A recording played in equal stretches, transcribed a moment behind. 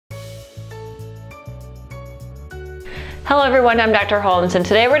Hello everyone, I'm Dr. Holmes, and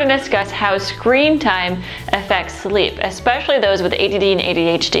today we're going to discuss how screen time affects sleep, especially those with ADD and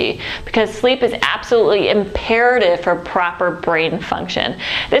ADHD, because sleep is absolutely imperative for proper brain function.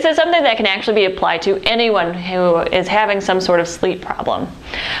 This is something that can actually be applied to anyone who is having some sort of sleep problem.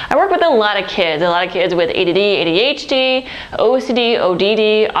 I work with a lot of kids with ADD, ADHD, OCD,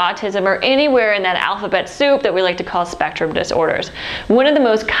 ODD, autism, or anywhere in that alphabet soup that we like to call spectrum disorders. One of the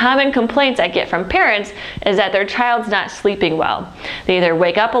most common complaints I get from parents is that their child's not sleeping well. They either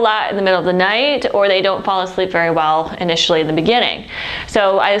wake up a lot in the middle of the night or they don't fall asleep very well initially in the beginning.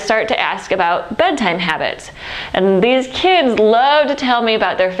 So I start to ask about bedtime habits. And these kids love to tell me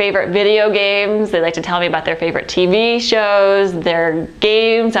about their favorite video games. They like to tell me about their favorite TV shows, their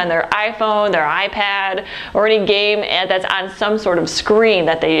games on their iPhone, their iPad, or any game that's on some sort of screen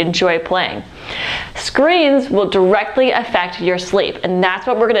that they enjoy playing. Screens will directly affect your sleep, and that's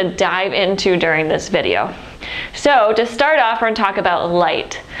what we're going to dive into during this video. So to start off, we're going to talk about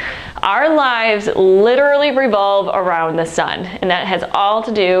light. Our lives literally revolve around the sun, and that has all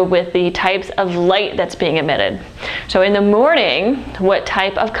to do with the types of light that's being emitted. So in the morning, what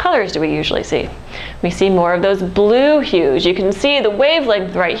type of colors do we usually see? We see more of those blue hues. You can see the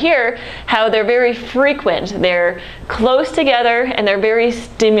wavelength right here, how they're very frequent. They're close together and they're very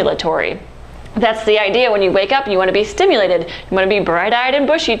stimulatory. That's the idea. When you wake up, you want to be stimulated. You want to be bright-eyed and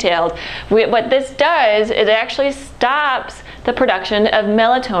bushy-tailed. What this does is it actually stops the production of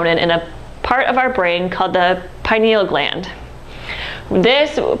melatonin in a part of our brain called the pineal gland.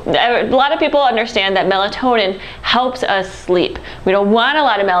 A lot of people understand that melatonin helps us sleep. We don't want a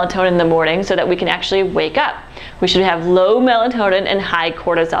lot of melatonin in the morning so that we can actually wake up. We should have low melatonin and high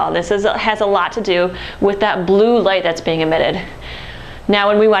cortisol. This has a lot to do with that blue light that's being emitted. Now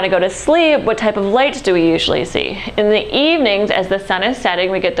when we want to go to sleep, what type of lights do we usually see? In the evenings, as the sun is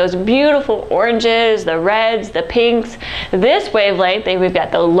setting, we get those beautiful oranges, the reds, the pinks. This wavelength, we've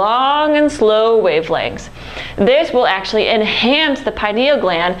got the long and slow wavelengths. This will actually enhance the pineal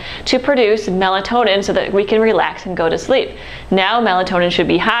gland to produce melatonin so that we can relax and go to sleep. Now melatonin should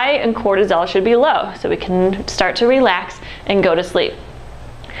be high and cortisol should be low, so we can start to relax and go to sleep.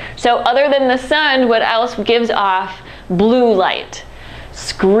 So other than the sun, what else gives off blue light?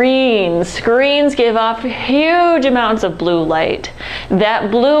 Screens give off huge amounts of blue light.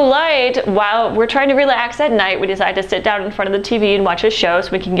 That blue light, while we're trying to relax at night, we decide to sit down in front of the TV and watch a show so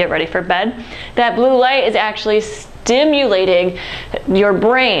we can get ready for bed. That blue light is actually stimulating your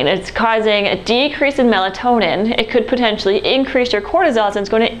brain. It's causing a decrease in melatonin. It could potentially increase your cortisol, and it's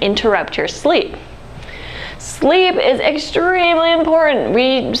going to interrupt your sleep. Sleep is extremely important.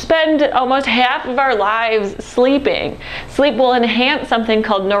 We spend almost half of our lives sleeping. Sleep will enhance something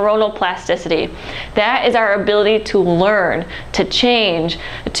called neuronal plasticity. That is our ability to learn, to change,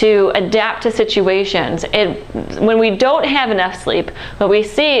 to adapt to situations. When we don't have enough sleep, what we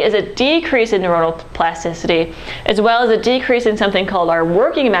see is a decrease in neuronal plasticity, as well as a decrease in something called our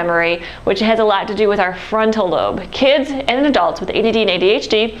working memory, which has a lot to do with our frontal lobe. Kids and adults with ADD and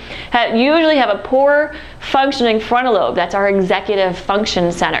ADHD usually have a poor functioning frontal lobe. That's our executive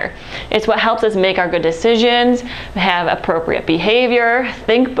function center. It's what helps us make our good decisions, have appropriate behavior,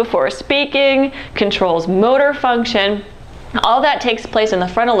 think before speaking, controls motor function. All that takes place in the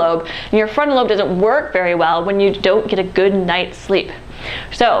frontal lobe, and your frontal lobe doesn't work very well when you don't get a good night's sleep.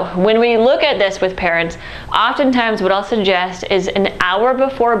 So when we look at this with parents, oftentimes what I'll suggest is an hour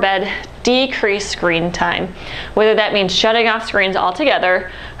before bed, decrease screen time. Whether that means shutting off screens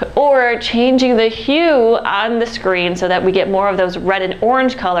altogether or changing the hue on the screen so that we get more of those red and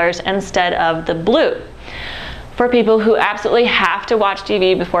orange colors instead of the blue. For people who absolutely have to watch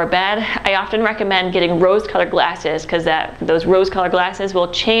TV before bed, I often recommend getting rose-colored glasses, because those rose-colored glasses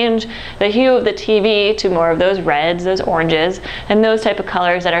will change the hue of the TV to more of those reds, those oranges, and those type of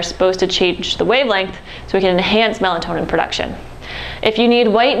colors that are supposed to change the wavelength so we can enhance melatonin production. If you need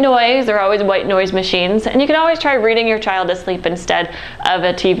white noise, there are always white noise machines, and you can always try reading your child to sleep instead of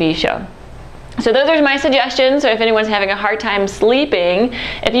a TV show. So those are my suggestions. So if anyone's having a hard time sleeping,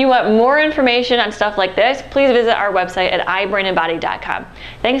 if you want more information on stuff like this, please visit our website at ibrainandbody.com.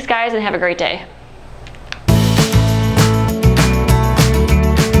 Thanks guys, and have a great day.